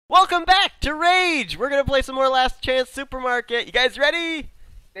Welcome back to Rage! We're gonna play some more Last Chance Supermarket. You guys ready?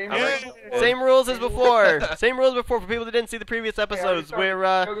 Same rules as before. Same rules before for people that didn't see the previous episodes. We're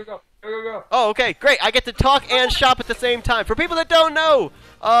Go. Oh, okay, great. I get to talk and shop at the same time. For people that don't know,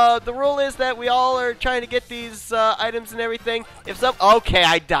 the rule is that we all are trying to get these items and everything. Okay,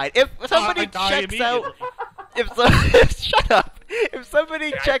 I died. If somebody checks out, shut up. If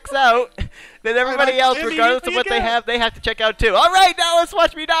somebody checks out, then everybody else, regardless of what they have to check out too. All right, now let's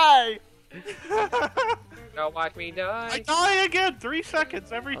watch me die. Don't watch me die. I die again. 3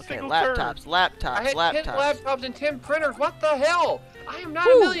 seconds every single turn. Laptops. I had 10 laptops and 10 printers. What the hell? I am not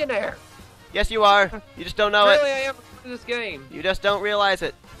a millionaire. Yes, you are. You just don't know Really, it. I am in this game. You just don't realize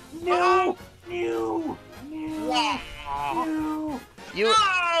it. No. You No!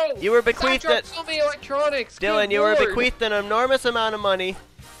 were bequeathed it. So many electronics. Dylan, Good you were Lord. bequeathed an enormous amount of money.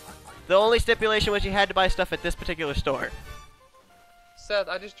 The only stipulation was you had to buy stuff at this particular store. Seth,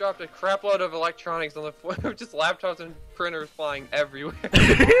 I just dropped a crap load of electronics on the floor. Just laptops and printers flying everywhere.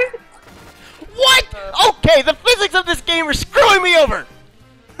 What? Okay, the physics of this game are screwing me over.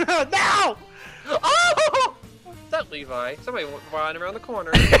 No! Oh! Is that Levi? Somebody running around the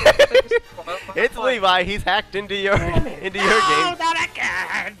corner. It's Levi. He's hacked into your game. Not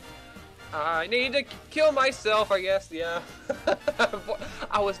again! I need to kill myself, I guess. Yeah.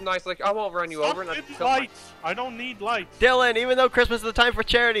 I was nice. Like I won't run you over. And Stop lights. I don't need lights. Dylan, even though Christmas is a time for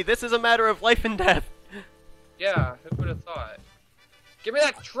charity, this is a matter of life and death. Yeah. Who would have thought? Give me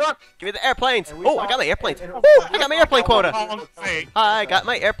that truck. Give me the airplanes. And we Oh, thought- I got my airplanes. and- Oh, I got my airplane quota. Wrong thing. I got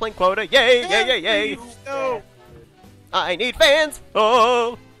my airplane quota. Yay, yay, yay, yay. No! I need fans.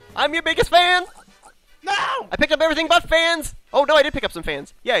 Oh, I'm your biggest fan. No! I picked up everything but fans. Oh, no, I did pick up some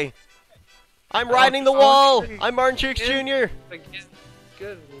fans. Yay. I'm riding the wall. I'm Martin Cheeks Jr. Again.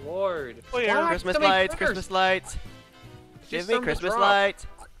 Good Lord. Clear. Why Christmas so many lights, printers? Christmas lights. Just Give some me to Christmas drop. lights.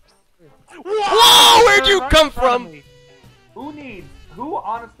 Whoa! Whoa, where'd you come in front of from? me. Who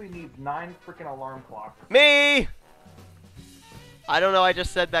honestly needs 9 freaking alarm clocks? Me! I don't know, I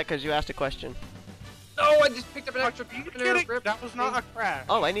just said that because you asked a question. No, I just picked up an extra Are you printer. kidding? That was not a crash.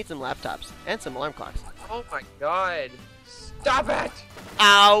 Oh, I need some laptops and some alarm clocks. Oh my God. Stop it.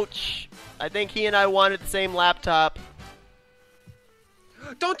 Ouch! I think he and I wanted the same laptop.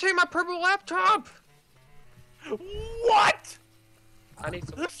 Don't take my purple laptop. What? I need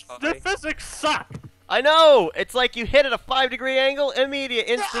some. The physics suck. I know! It's like you hit at a 5-degree angle, immediate,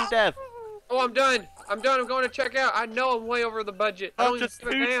 instant death. Oh, I'm done. I'm going to check out. I know I'm way over the budget. I Oh, don't even just give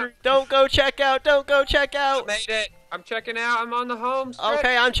a damn. Don't go check out, don't go check I out! made it. I'm checking out. I'm on the home stretch.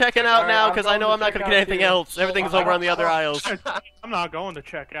 Okay, I'm checking out Alright, now I'm because I going know to I'm not check going to get out anything too. else. Everything's over on the other aisles. I'm not going to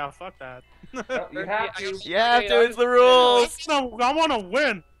check out. Fuck that. You have to. You have to, it's the rules! No, I want to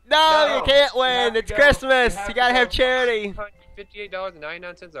win. No, No, you can't you have win! to It's go. Christmas! You have You to gotta have go. charity!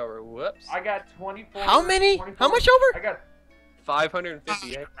 $58.99 over. Whoops. I got 24. How many? 24 How much over? I got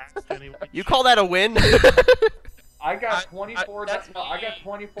 550. Anyway. You call that a win? I got 24. that's I got me.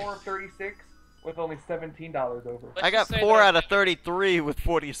 24 of 36 with only $17 over. Let's I got just say 4 that out of 33 with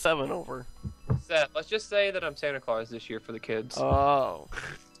 47 over. Seth, let's just say that I'm Santa Claus this year for the kids. Oh.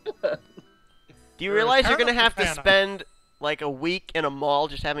 Do you You're realize a you're gonna have to Santa. spend like a week in a mall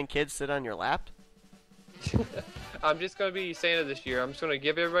just having kids sit on your lap? I'm just gonna be Santa this year. I'm just gonna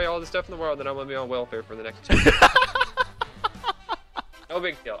give everybody all the stuff in the world, and I'm gonna be on welfare for the next 2 years. No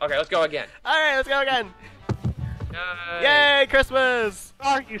big deal. Okay, let's go again. Alright, let's go again. Yay! Yay, Christmas!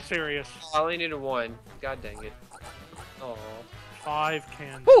 Are you serious? I only needed 1. God dang it. Oh. 5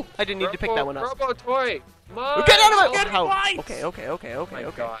 cans. Woo! I didn't need to pick that one up. Robo toy. Mine. Get out of Oh my Get lights! Okay, my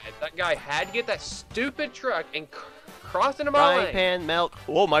okay. God, that guy had to get that stupid truck and cross into my Frying lane. pan, milk.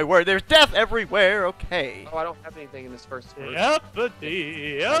 Oh my word, there's death everywhere. Okay. Oh, I don't have anything in this first one.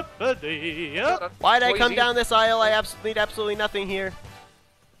 Uppity, uppity, up. Why'd I come Poison. down this aisle? I need absolutely nothing here.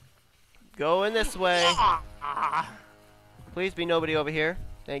 Going this way. Ah. Please be nobody over here.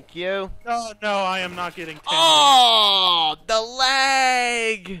 Thank you. No, no, I am not getting 10. Oh, the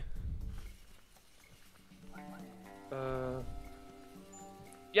leg.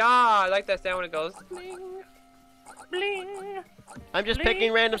 Yeah, I like that sound when it goes. Bling. Bling. I'm just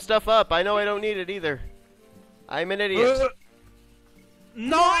picking random stuff up. I know I don't need it either. I'm an idiot. 9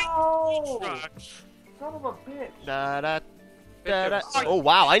 No! trucks. Son of a bitch. Da, da, da, da. Oh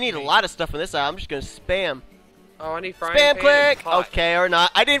wow, I need a lot of stuff in this aisle. I'm just gonna spam. Oh, I need frying Spam pan click. and pot. Okay or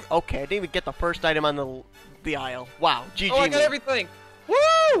not? I didn't. Okay, I didn't even get the first item on the aisle. Wow, GG. Oh, I got me. everything. Woo!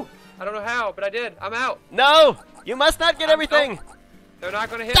 I don't know how, but I did. I'm out. No, you must not get I'm everything. They're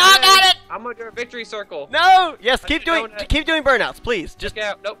not gonna hit Dog me. on it! I'm gonna do a victory circle. No. Yes, I keep don't doing know. burnouts, please. Just Check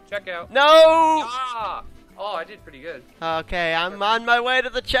out. Nope. Check out. no. Ah! Oh, I did pretty good. Okay, I'm on my way to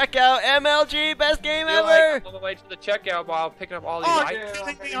the checkout. MLG, best game Feel ever. like I'm on the way to the checkout while picking up all these Oh, items.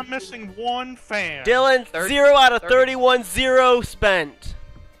 I think I'm missing one fan. Dylan, 30 0 out of 30. 31, 0 spent.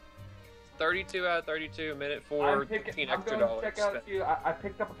 32 out of 32, a minute for I'm 15 going extra to dollars. check out too. I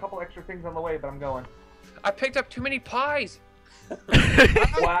picked up a couple extra things on the way, but I'm going. I picked up too many pies.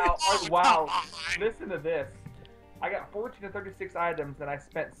 Wow! Wow! Listen to this. I got 14 of 36 items, and I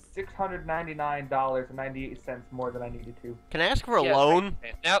spent $699.98 more than I needed to. Can I ask for a Yes, loan?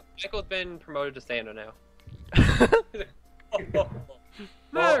 Now, Michael's been promoted to Santa now.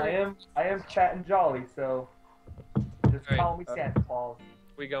 Well, I am fat and jolly, so just Alright, call me Santa Claus.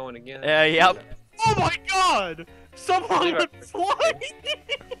 We going again? Yep. Oh my god! Someone Levi. went flying!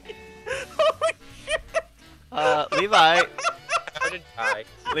 Holy shit! Levi, How did I?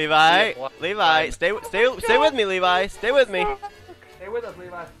 Levi, Yeah, Levi, stay with me, Levi, stay with me. Stay with us,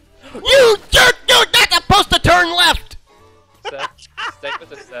 Levi. You jerk, dude, that's supposed to turn left. Seth, stay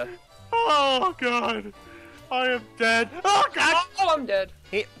with us, Seth. Oh god! I am dead! Oh god! Oh, I'm dead.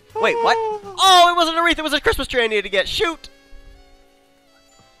 Wait, what? Oh, it wasn't a wreath, it was a Christmas tree I needed to get. Shoot.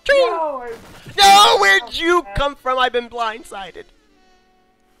 Tree. No, No, where'd you come from? I've been blindsided.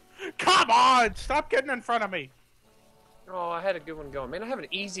 Come on! Stop getting in front of me! Oh, I had a good one going. Man, I have an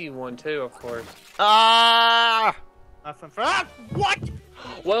easy one too, of course. Ah. Nothing for that. What?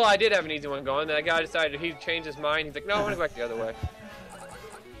 Well, I did have an easy one going. Then that guy decided he'd change his mind. He's like, no, I want to go back the other way.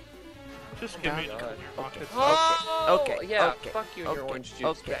 Just give me God. a couple of pockets. Oh, Okay. yeah. Okay. Fuck you and your orange juice.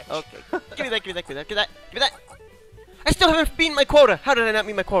 Okay. bitch. Okay. Give me that. Give me that. Give me that. Give me that. Give me that. I still haven't beaten my quota. How did I not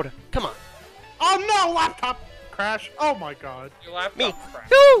meet my quota? Come on. Oh no! Laptop crash! Oh my god! Your laptop Me.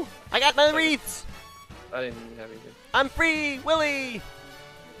 crashed. Woo! I got my wreaths. I didn't even have anything. I'm free, Willy.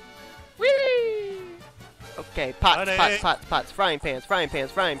 Whee! Okay, pots, Buddy. pots, frying pans, frying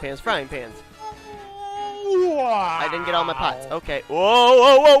pans, frying pans, frying pans. Wow. I didn't get all my pots. Okay.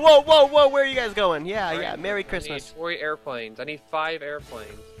 Whoa! Where are you guys going? Yeah, yeah. Merry Christmas. I need toy airplanes. I need 5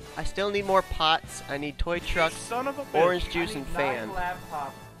 airplanes. I still need more pots. I need toy trucks, Son of a bitch. orange I juice, need and 9 fan.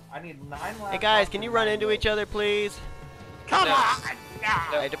 laptops. I need 9 laptops. Hey guys, can you and run 9 into each other, please? Come No. on!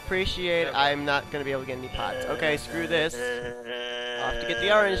 No. I'd appreciate. No. I'm not gonna be able to get any pots. Okay, screw this. I'll have to get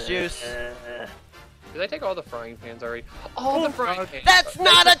the orange juice. Did I take all the frying pans already? All the frying God. pans. That's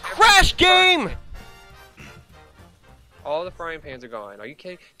not a crash game. All the frying pans are gone. Are you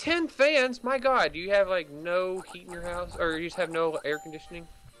kidding? 10 fans? My god, do you have like no heat in your house? Or you just have no air conditioning?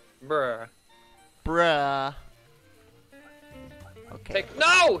 Bruh. Bruh. Okay.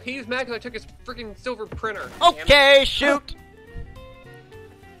 No! He's mad because I took his freaking silver printer. Damn it. Okay, shoot.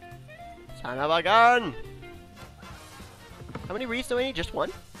 Son of a gun. How many wreaths do I need? Just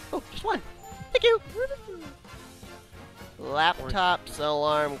one? Oh, just one. Thank you. Laptops,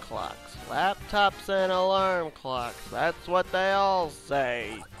 alarm clocks. Laptops and alarm clocks. That's what they all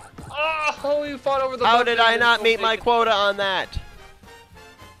say. Oh, you fought over the How button did I and not you'll meet take my it. quota on that?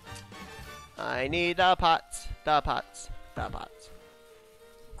 I need the pots. The pots. The pots.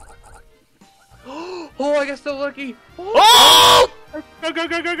 Oh, I got so lucky. Oh! Go, go,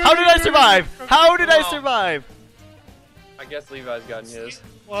 go, go, go, How did go, I go, survive? go, go, go. How did I Wow. survive? I guess Levi's gotten his.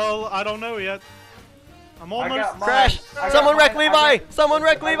 Well, I don't know yet. I'm almost. got mine. Crash! I got Someone wreck mine. Levi! Someone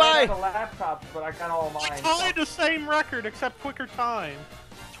wreck I Levi! ran out of laptops, but I got all I mine. tied the same record except quicker time.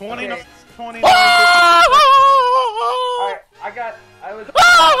 29, Okay. 29. Alright, I was.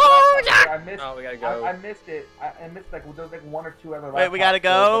 I missed. Oh, we gotta go. I missed it. I missed like there was like 1 or 2 other. Wait, we laptops gotta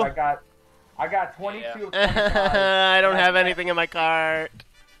go? still, but I got 22 Yeah. of 25. I don't and have spent- anything in my cart.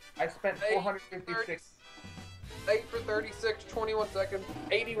 I spent 456. 8 for 36, 21 seconds,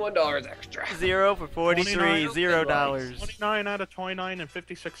 $81 extra. 0 for 43, 29. $0. 29 out of 29 and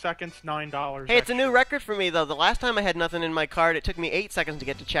 56 seconds, $9. Hey, it's a new record for me though. The last time I had nothing in my cart, it took me 8 seconds to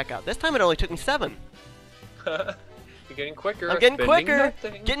get to checkout. This time it only took me 7. You're getting quicker. I'm getting spending quicker,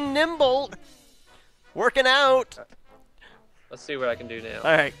 nothing. getting nimble, working out. Let's see what I can do now.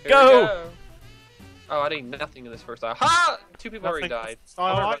 All right, Here we go. Oh, I need nothing in this first aisle. Ha! 2 people already Nothing died.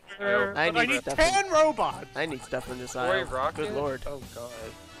 style I'll either, I but I need need stuff 10 robots. I need stuff in this Story aisle. of rocket? Good lord. Oh god.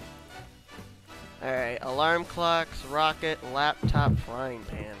 All right, alarm clocks, rocket, laptop, frying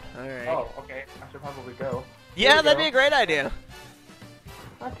pan. All right. Oh, okay. I should probably go. Yeah, we that'd go. be a great idea.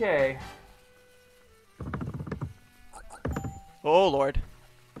 Okay. Oh lord.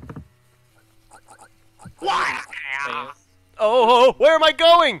 Fans. Oh, where am I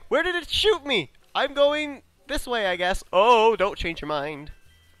going? Where did it shoot me? I'm going this way, I guess. Oh, don't change your mind.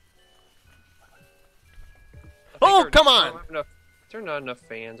 I think Oh, there- come I on! don't have enough- There are not enough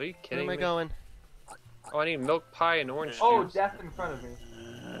fans. Are you Where kidding am I me? going? Oh, I need milk pie and orange Oh, juice. death in front of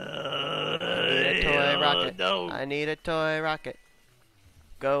me. a toy rocket. No. I need a toy rocket.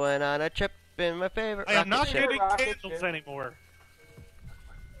 Going on a trip in my favorite I am not rocket ship. getting Rocket candles ship. anymore.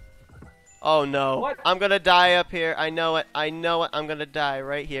 Oh no. What? I'm gonna die up here. I know it. I know it. I'm gonna die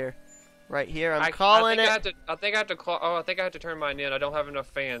right here. Right here. I'm calling I it. think I have to call. Oh, I think I have to turn mine in. I don't have enough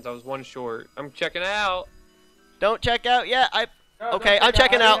fans. I was one short. I'm checking out. Don't check out yet. No, Okay, don't I'm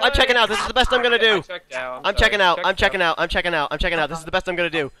checking out. I'm Hey, checking out. This is the best I'm gonna I do. checked out. I'm checking out. I'm checking out. I'm checking out. I'm checking out. I'm checking out. This is the best I'm gonna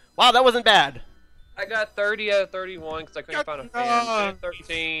do. Wow, that wasn't bad. I got 30 out of 31 because I couldn't find a fan.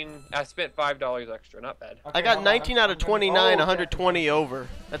 13. I spent $5 extra. Not bad. Okay, I got hold on, 19 out of I'm gonna- 29, oh, 120 over.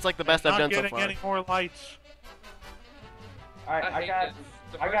 That's like the best I've Not done so getting far. any more lights. Alright, I hate got this.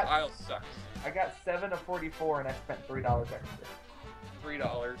 The I first got- aisle sucks. I got 7 of 44 and I spent $3 extra.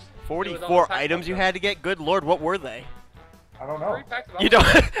 $3. 44 items you had to get? Good lord, what were they? I don't know. 3 packs of You don't.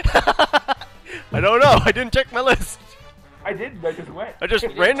 I don't know. I didn't check my list. I didn't. I just went. I just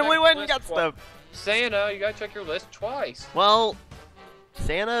didn't randomly check went the and got list stuff. Santa, you gotta check your list twice. Well,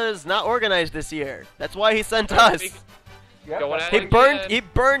 Santa is not organized this year. That's why he sent us. Yep, Going that's at He it right. burned. again. He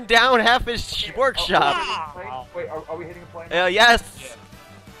burned down half his Oh, workshop. Wow. Wait, are we hitting a plane? Yes. Yeah.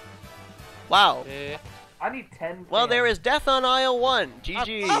 Wow. Eh. I need 10. Well, there fans. is death on aisle 1. Oh,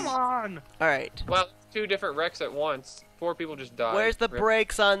 GG. come on. All right. Well, 2 different wrecks at once. 4 people just died. Where's the Rip.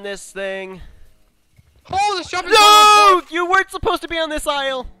 brakes on this thing? Oh, the shopping No! You weren't supposed to be on this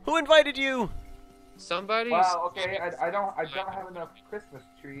aisle. Who invited you? Somebody's. Wow. Okay. I don't have enough Christmas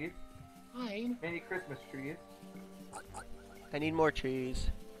trees. Fine. Many Christmas trees. I need more trees.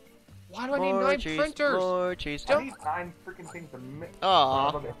 Why do I need More 9 trees. printers? More trees. I need 9 freaking things to mix.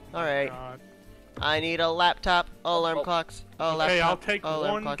 Aw. All right. God. I need a laptop, alarm Oh. clocks, Okay, laptop, I'll take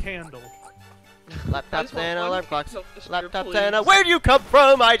alarm one clock, candle. I laptops just want and one alarm clocks, candle this year, laptops please. and where'd you come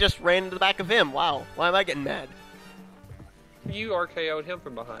from? I just ran into the back of him. Wow. Why am I getting mad? You RKO'd him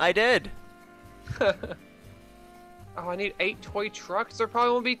from behind. I did. Oh, I need 8 toy trucks. There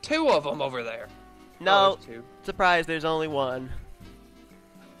probably won't be 2 of them over there. No, Oh, there's 2. surprise, there's only one.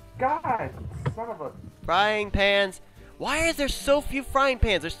 God, son of a. Frying pans. Why is there so few frying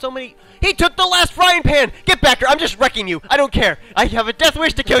pans? There's so many. He took the last frying pan! Get back here! I'm just wrecking you! I don't care! I have a death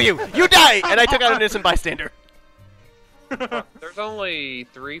wish to kill you! You die! And I took out an innocent bystander. There's only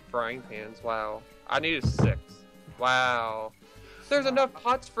 3 frying pans. Wow. I needed 6. Wow. There's enough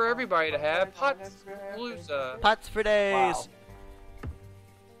pots for everybody to have. Pots palooza. Pots for days. Wow.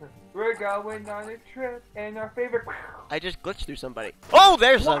 We're going on a trip and our favorite. I just glitched through somebody. Oh,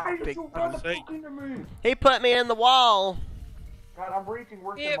 there's Why a did big. you run the Sake. fuck into me? He put me in the wall. God, I'm raging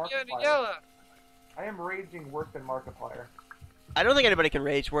worse Yeah, than yeah, Markiplier. yeah. I am raging worse than Markiplier. I don't think anybody can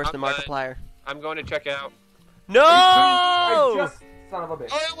rage worse I'm than fine. Markiplier. I'm going to check out. No! I just, son of a bitch.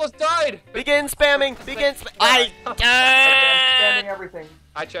 Oh, I almost died! Begin spamming. Begin. I'm spamming everything.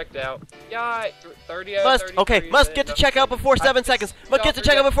 I checked out. Yeah, 30 out of Must. 33. Okay. Must get to checkout before 7 seconds. Must get to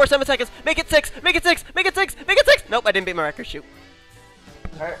checkout before 7 seconds. Make it 6. Make it 6. Make it 6. Make it 6. Nope. I didn't beat my record. Shoot.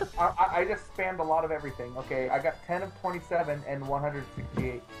 I just spammed a lot of everything. Okay, I got 10 of 27 and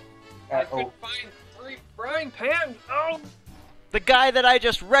 168. I Oh, couldn't find 3 frying pans. Oh! The guy that I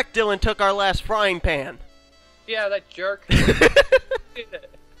just wrecked, Dylan, took our last frying pan. Yeah, that jerk.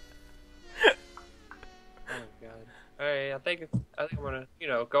 Oh god. Alright, I think I'm gonna,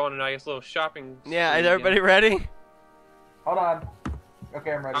 go on a nice little shopping. Yeah. spree Is everybody again. ready? hold on.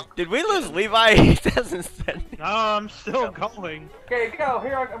 Okay, I'm ready. Did we lose Levi? He hasn't said. No, I'm still going. Okay, go.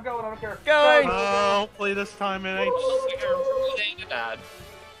 Here, I'm going. I don't care. Going. Hopefully this time it ain't. Dad.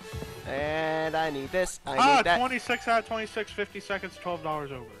 And I need this. I Ah, need that. 26 out of 26, 50 seconds, $12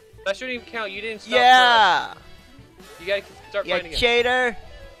 over. That shouldn't even count. You didn't stop. Yeah. first. You gotta start You playing again. cheater.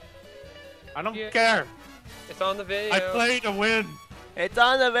 I don't Yeah. care. It's on the video. I play to win. It's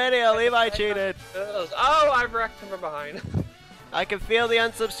on the video. Levi cheated. Oh, I wrecked him from behind. I can feel the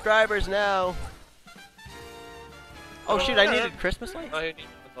unsubscribers now. Oh shoot! I needed Christmas lights. I need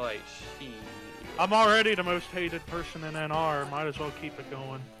to like she. I'm already the most hated person in NR. Might as well keep it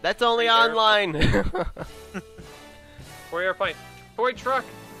going. That's only Be careful. online. Where are playing? Toy truck.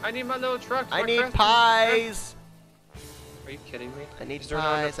 I need my little truck. I my need Christmas pies. truck. Are you kidding me? I need Is there not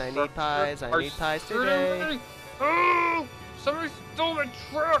pies. enough I need truck- pies. I Are need pies you today. kidding me? Oh! Somebody stole my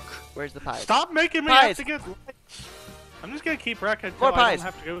truck. Where's the pies? Stop making me Pies. have to get lights. I'm just gonna keep wrecking More until I pies.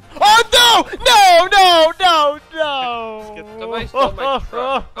 don't have to go. Oh no! No! No! No! Somebody stole my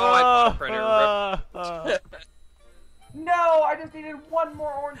truck. Oh, I bought a printer. No, I just needed one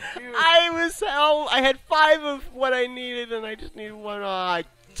more orange juice. I had 5 of what I needed, and I just needed one.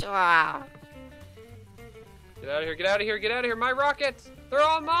 Ah. Get out of here! Get out of here! Get out of here! My rockets! They're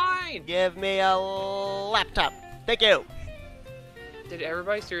all mine! Give me a laptop. Thank you. Did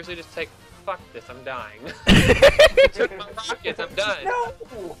everybody seriously just take fuck this, I'm dying. Took my rockets, I'm done. No!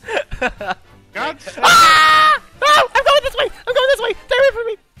 God sake. Ah! Oh, I'm going this way! I'm going this way! Stay away from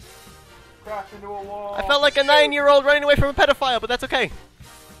me! Crash into a wall. I felt like a 9-year-old running away from a pedophile, but that's okay.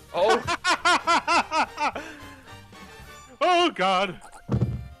 Oh, Oh God.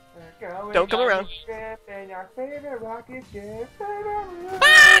 Don't come around.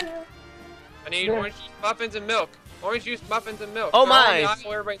 I need orange juice, muffins, and milk. Orange juice, muffins, and milk. Oh, They're all my. in the aisle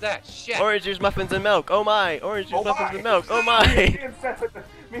where everybody's at. Shit. Orange juice, muffins, and milk. Oh my! Orange juice, Oh muffins, my. and milk. Oh Me my! and Seth had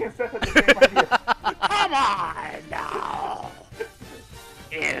the same idea. Come on now.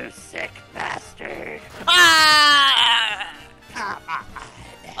 You sick bastard. Ah!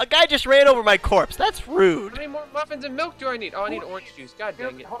 A guy just ran over my corpse. That's How rude. many more muffins and milk do I need? Oh, I need orange juice. God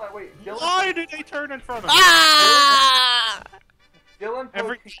dang it. Hold on, wait. Dylan, Why did they turn in front of me? Ah! Dylan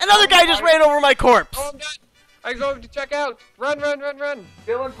Every- posted- Another guy just ran over my corpse. Oh, I'm done. I go to check out. Run, run, run, run.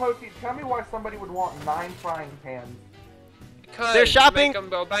 Dylan posted, tell me why somebody would want 9 frying pans. Because They're shopping- Make them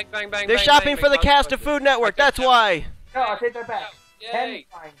go bang, bang, bang, They're bang, shopping bang, for the bang, cast bang, of Food Network. That's why. No, I take that back. Yay. 10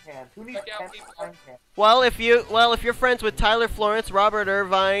 frying pans. Who needs Check out 10 people. frying pans? Well, if you're friends with Tyler Florence, Robert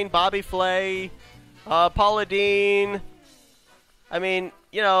Irvine, Bobby Flay, Paula Dean, I mean,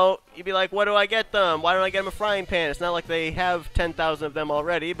 you know, you'd be like, what do I get them? Why don't I get them a frying pan? It's not like they have 10,000 of them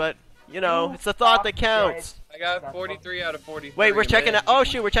already, but you know, it's the thought that counts. I got 43 out of 43. Wait, we're checking out. Oh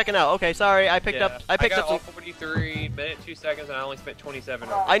shoot, we're checking out. Okay, sorry, I picked up I some. got all 43 minute 2 seconds, and I only spent 27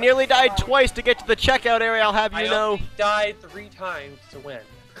 on it. I nearly died twice to get to the checkout area. I'll have you I know. only died 3 times to win.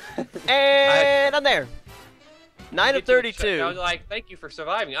 And I'm there. 9 of Get to the check- 32. I was like, thank you for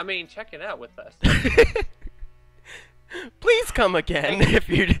surviving. I mean, checking out with us. Please come again if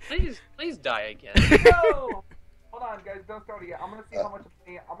you. Please die again. No! Hold on, guys. Don't start it yet. I'm gonna see how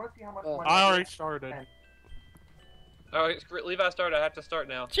much money. I already started. Oh, Levi started. I have to start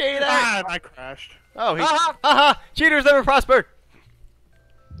now. Cheater! Ah, I crashed. Oh, he. Haha! Haha! Cheaters never prosper.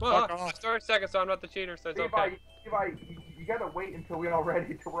 Well, Fuck off. I started second, so I'm not the cheater, so it's Levi, okay. you gotta wait until we're all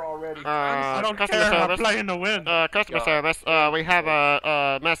ready. I don't care. I'm playing to win. Customer God. service. We have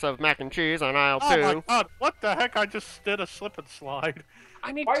a mess of mac and cheese on aisle Oh 2. my God! What the heck? I just did a slip and slide.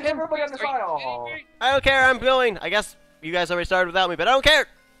 I need Why is 10 everybody on points. this Are you aisle? kidding me? I don't care. I'm going. I guess you guys already started without me, but I don't care.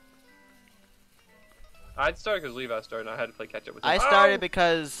 I'd start because Levi started, and I had to play catch up with him. I started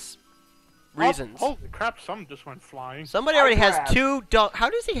because reasons. Oh, holy crap! Some just went flying. Somebody already has grabbed. 2 dog. How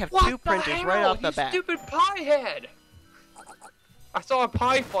does he have What 2 the printers hell? right off the You bat? stupid pie head! I saw a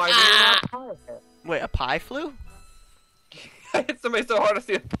pie fly, but you're not a pie head. Wait, a pie flew? I hit somebody so hard to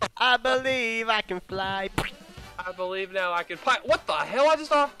see a pie. I believe I can fly. I believe now I can pie. What the hell? I just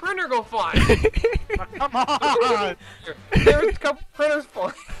saw a printer go fly. Oh, come on! There's a couple printers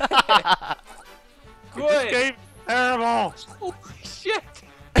flying. This Good. game is terrible. Holy shit.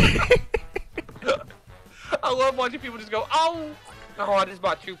 I love watching people just go, oh! Oh, I just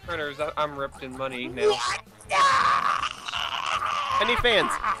bought 2 printers. I'm ripped in money now. I need fans.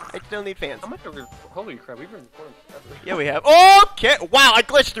 I still need fans. How much have we... Holy crap, we've been recording forever. Yeah, we have. Okay. Wow, I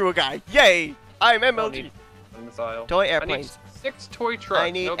glitched through a guy. Yay. I'm I don't MLG. need in this aisle. Toy I airplanes. need 6 toy trucks.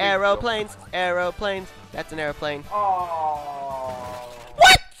 I need No big deal. aeroplanes. Aeroplanes. That's an airplane. Oh.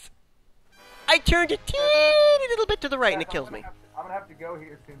 What? I turned a teeny little bit to the right and it kills me. I'm gonna have to go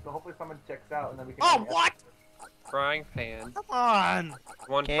here soon, so hopefully someone checks out and then we can. Oh, what? Frying pan. Come on!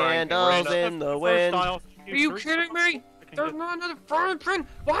 1 frying pan. Candles Right in the First wind. aisle, Are you kidding me? There's not another frying pan.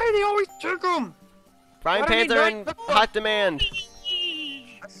 Why do they always take them? Frying Why do I pans need are 9 in pepper? hot demand.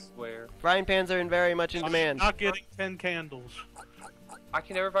 I swear. Frying pans are in very much in demand. Not getting 10 candles. I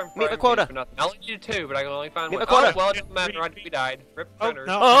can never find Meet frying my quota. pans for nothing. I only needed 2, but I can only find Meet 1. my quota. Oh, well, it doesn't matter. We died. Rip Oh, printers.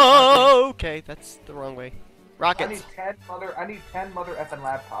 no. Oh, okay. That's the wrong way. I Rockets. need 10 mother effing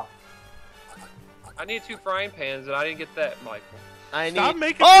laptops. I need 2 frying pans, and I didn't get that, Michael. I need. Stop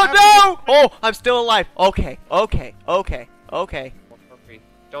making Oh happen. no! Oh, I'm still alive. Okay. Okay. Okay. Okay.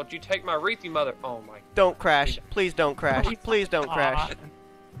 Don't you take my wreath, you mother. Oh my. Don't crash. Please don't crash. Please don't crash.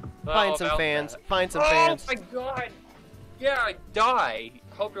 Find Oh, some about fans. that. Find some Oh fans. my god. Yeah, I die.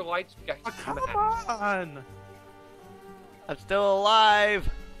 Hope your lights got Oh, come on! I'm still alive.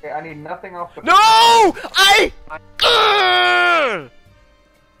 Okay, I need nothing else. No! Ugh!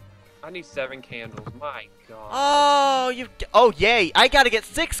 I need 7 candles. My god. Oh, you. Oh, yay! I gotta get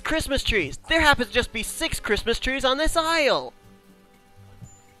 6 Christmas trees. There happens to just be 6 Christmas trees on this aisle.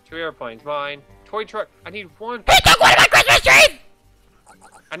 2 airplanes. Mine. Toy truck. I need 1. He took one of my Christmas trees.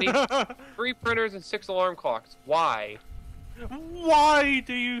 I need 3 printers and 6 alarm clocks. Why? Why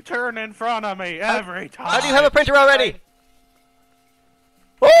do you turn in front of me every time? How do you have a printer already?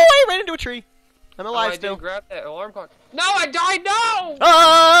 Oh, I ran into a tree. I'm Oh, alive I still. didn't grab that alarm clock. No, I died. No.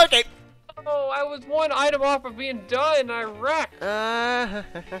 Oh, okay. Oh, I was one item off of being done, and I wrecked.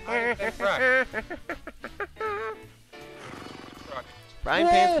 Frying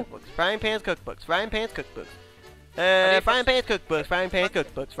pans, cookbooks. Frying pans, cookbooks. Frying pans, cookbooks. Frying pans, cookbooks. Frying pans,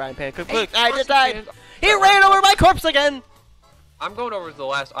 cookbooks. Frying pan, cookbooks. I just died. He ran over my corpse again. I'm going over to the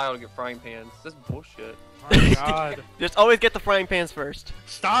last aisle to get frying pans. This is bullshit. Oh my god. Just always get the frying pans first.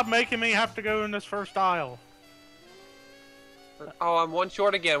 Stop making me have to go in this first aisle. Oh, I'm one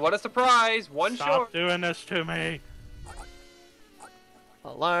short again. What a surprise! One Stop short. doing this to me.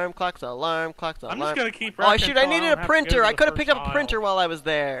 Alarm clocks, alarm clocks, alarm. I'm just gonna keep. Oh shoot! I needed a have to go printer. to I the could have first picked up a aisle. printer while I was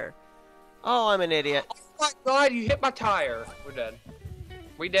there. Oh, I'm an idiot. Oh my god, you hit my tire. We're dead.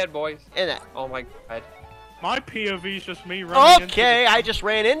 We dead, boys. In it. Oh my god. My POV's just me running. Okay, I just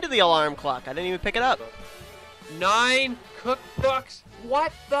ran into the alarm clock. I didn't even pick it up. 9 cookbooks?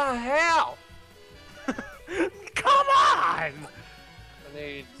 What the hell? Come on! I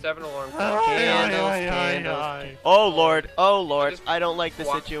need 7 alarm Aye, clocks. aye. Oh lord, oh lord. I don't like the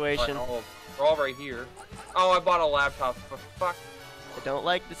situation. We're all right here. Oh, I bought a laptop. For fuck. I don't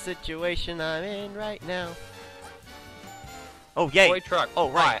like the situation I'm in right now. Oh yay! Toy truck. Oh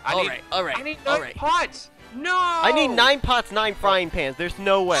right. I All need, right. All right. I need all 9 right. pots. No. I need 9 pots, 9 frying pans. There's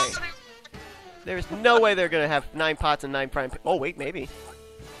no way. There's no way they're gonna have 9 pots and 9 frying pans. Oh wait, maybe.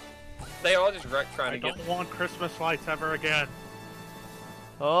 They all just wrecked trying I to get. don't want Christmas lights ever again.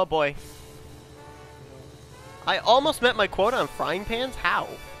 Oh boy. I almost met my quota on frying pans. How?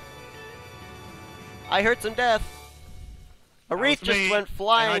 I heard some death. A That wreath was just me, went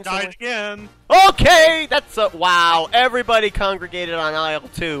flying. And I died again. Okay, that's a wow. Everybody congregated on aisle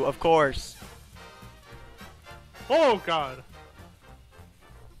 2, of course. Oh god.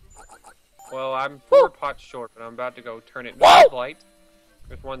 Well, I'm 4 pots short, but I'm about to go turn it. Whoa! Light.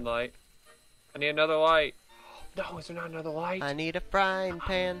 There's 1 light. I need another light. No, is there not another light? I need a frying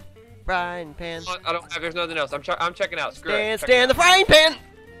pan. Frying pan. I don't have. There's nothing else. I'm checking out. Screw it. Check Stand it the frying pan. out.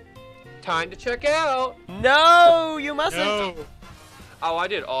 Time to check out. No, you mustn't. No. Oh, I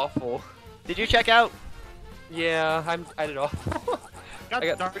did awful. Did you check out? Yeah, I did awful. God I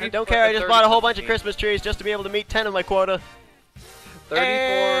got darn 30 it. Don't care. I just 30 bought a whole bunch of 15. Christmas trees just to be able to meet 10 of my quota. 34.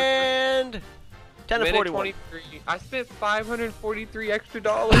 And 10 of minute 41. 23. I spent $543 extra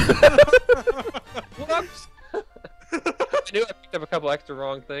dollars. Whoops. I knew I picked up a couple extra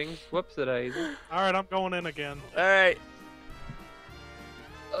wrong things. Whoops, daisy. Alright, I'm going in again. All right.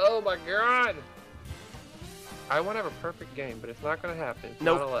 Oh my god. I want to have a perfect game, but it's not going to happen. It's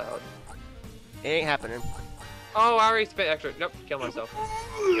Nope. not allowed. It ain't happening. Oh, I already spent extra. Nope, kill myself.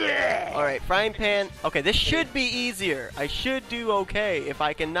 All right, frying pan. Okay, this should be easier. I should do okay if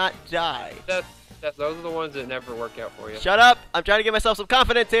I cannot die. Those are the ones that never work out for you. Shut up! I'm trying to give myself some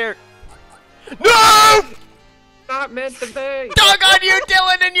confidence here. No! Not meant to be. Dog on you,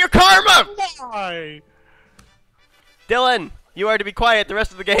 Dylan, and your karma! Why? Dylan, you are to be quiet the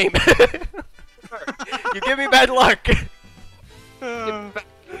rest of the game. You give me bad luck.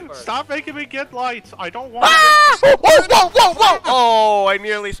 Stop making me get lights. I don't want Ah! Whoa, whoa, whoa, whoa, whoa! Oh, I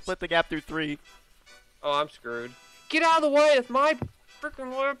nearly split the gap through 3. Oh, I'm screwed. Get out of the way. It's my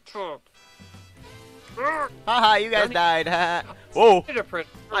freaking laptop. Haha, you guys died. Ha. Whoa, I need a printer.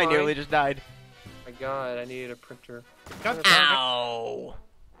 I nearly just died. Oh my god, I needed a printer. God darn it. Ow.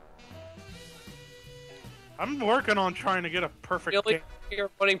 I'm working on trying to get a perfect Really? game. You're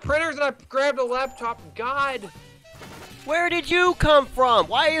running printers and I grabbed a laptop. God. Where did you come from?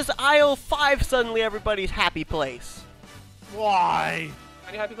 Why is aisle 5 suddenly everybody's happy place? Why?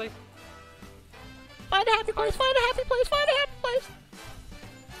 Any happy place? Find a happy place, find a happy place, find a happy place.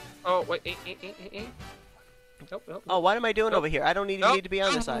 Oh, wait. Nope, nope. Oh, what am I doing Nope. over here? I don't even Nope. need to be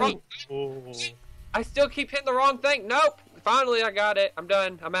on this Nope. aisle. Oh. I still keep hitting the wrong thing. Nope. Finally, I got it. I'm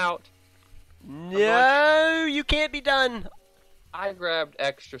done. I'm out. No, you can't be done. I grabbed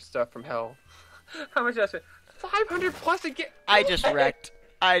extra stuff from hell. How much did I spend? 500 plus again. I just wrecked.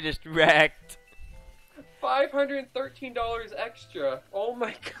 I just wrecked. $513 extra. Oh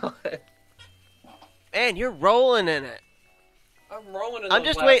my god. Man, you're rolling in it. I'm rolling in I'm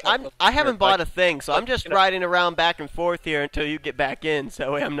those just wait. laptops. I haven't bought a thing, so I'm Like, just you know- riding around back and forth here until you get back in.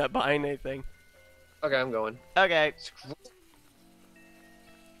 So I'm not buying anything. Okay, I'm going. Okay.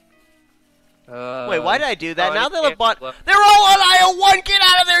 Uh, Wait, why did I do that? oh, now you they'll have can't bought. left. They're all on aisle 1. Get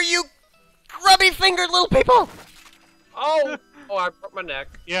out of there, you grubby-fingered little people. Oh, I broke my neck.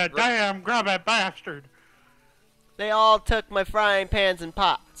 Yeah, damn, grab that bastard. They all took my frying pans and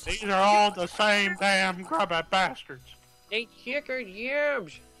pots. These are all the same damn grab that bastards. They chickered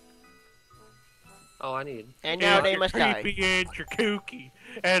yams. Oh, I need. And now they You're must die. creepy and you're kooky.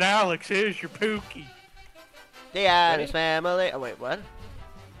 And Alex is your pookie. The Addams family. Oh wait, what?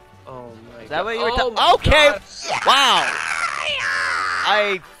 Oh my Is that what you were oh talking? my Okay. God. Wow.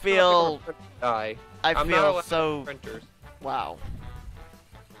 I feel. Die. I I'm not feel allowed so. Printers. Wow.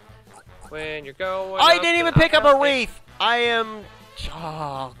 When you're going. I up didn't even and pick up up a wreath. I am.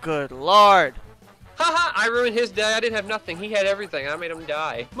 Oh, good lord. Haha! I ruined his day. I didn't have nothing. He had everything. I made him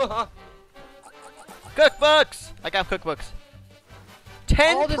die. Cookbooks. I got cookbooks.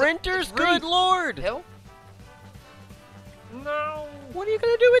 10 All this printers. is Good wreath. lord. Hell? No. What are you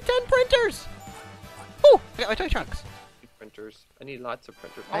gonna do with 10 printers? Oh, I got my toy trucks. Printers. I need lots of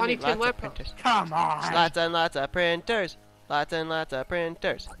printers. Oh, I I need need 10 lots of laptops. printers. Come on. Lots and lots of printers. Lots and lots of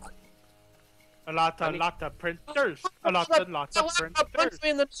printers. A lot of printers. A lot of Laptop printers. punched me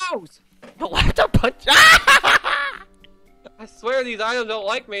in the nose. The laptop punch. I swear these items don't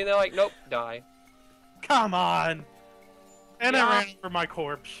like me. And they're like, nope, die. Come on. And Yeah. I ran over my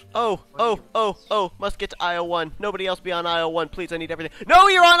corpse. Oh. Must get to aisle 1. Nobody else be on aisle 1. Please, I need everything. No,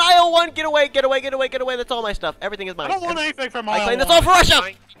 you're on aisle 1. Get away. That's all my stuff. Everything is I mine. don't want anything from I aisle claim that's one. all for Russia.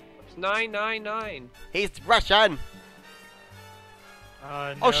 It's 999. He's Russian.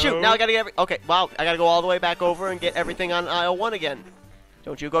 Oh shoot! No. Now I gotta get okay. Wow, I gotta go all the way back over and get everything on aisle 1 again.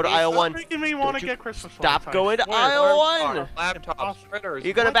 Don't you go to aisle 1? Making me want Don't to you get Christmas stop lights, I going to swear. aisle 1. Laptops, printers.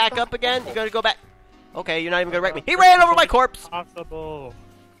 You gonna back up again? You gonna go back? Okay, you're not even gonna wreck me. He ran over my corpse. Possible.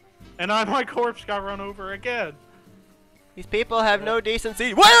 And my corpse got run over again. These people have no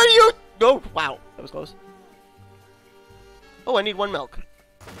decency. Why are you? Oh, wow, that was close. Oh, I need 1 milk.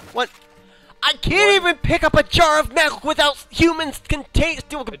 What? I can't even pick up a jar of milk without humans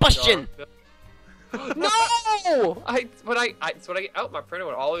still combustion. No! But I oh, my printer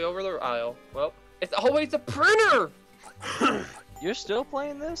went all the way over the aisle. Well, it's always a printer! You're still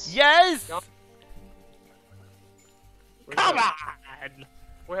playing this? Yes. Yup. Come on!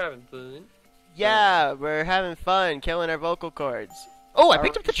 We're having fun. Yeah, we're having fun killing our vocal cords. Oh, I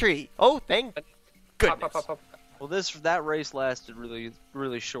picked up the tree. Oh, thank goodness. Pop. Well, that race lasted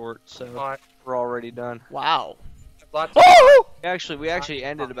really short, so Alright. we're already done. Wow. Lots of Oh! We actually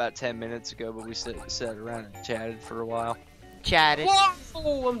ended about 10 minutes ago, but we sat around and chatted for a while. Chatted.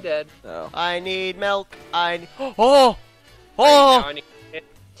 Whoa! I'm dead. So I need milk. Oh! Right now, Oh! I need to hit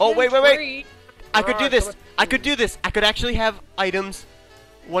Oh, wait. 10 I could do Alright, this. so I could do this. I could actually have items.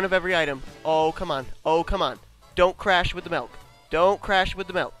 1 of every item. Oh, come on. Oh, come on. Don't crash with the milk. Don't crash with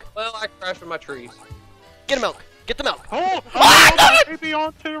the milk. Well, I crashed with my trees. Get a milk. Get the milk. Oh! Ah, I may be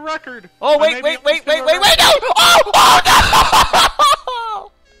on to record. Oh, I wait, may wait, be wait, on to wait, a wait, wait, record. no! Oh,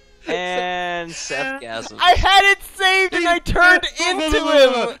 no! and Seth Gasm. I had it saved and I turned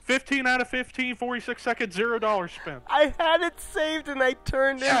into him. 15 out of 15, 46 seconds, $0 spent. I had it saved and I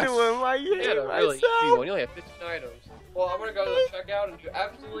turned Yes. into him. I You hate had a really easy myself. one. You only have 15 items. Well, I'm gonna go to the checkout and do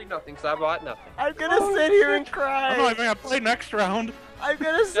absolutely nothing because I bought nothing. I'm gonna sit here and I'm not cry. even gonna play next round. I'm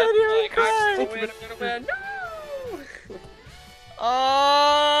gonna sit here and I'm cry. gonna win. No!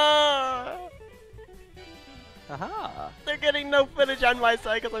 Oh, Aha! they're getting no footage on my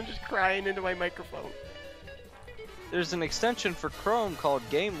side because I'm just crying into my microphone. There's an extension for Chrome called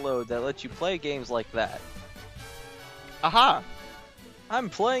Game Load that lets you play games like that. Aha! I'm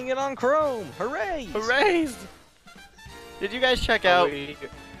playing it on Chrome! Hooray! Hooray! Did you guys check Are out? we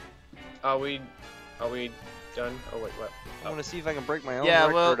done? Oh wait, what? I want to see if I can break my own Yeah,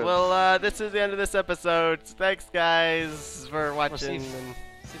 record. well, this is the end of this episode. Thanks, guys, for Wanna see watching. if- And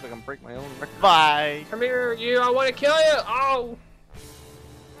see if I can break my own record. bye. Come here, you! I want to kill you! Oh!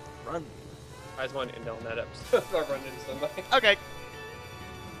 Run. I just wanted to end on that episode. I run into somebody. Okay.